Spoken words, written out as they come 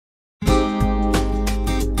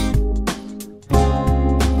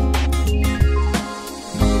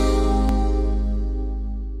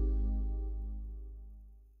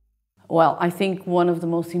Well, I think one of the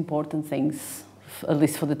most important things, at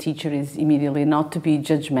least for the teacher, is immediately not to be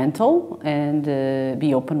judgmental and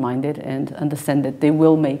be open-minded and understand that they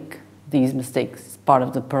will make these mistakes. It's part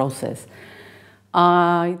of the process.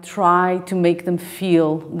 I try to make them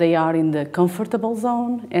feel they are in the comfortable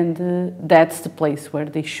zone, and that's the place where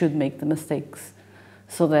they should make the mistakes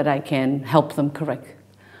so that I can help them correct.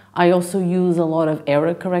 I also use a lot of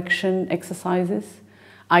error correction exercises.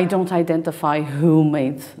 I don't identify who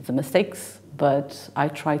made the mistakes, but I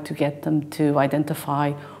try to get them to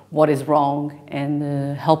identify what is wrong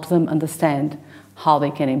and help them understand how they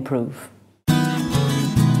can improve.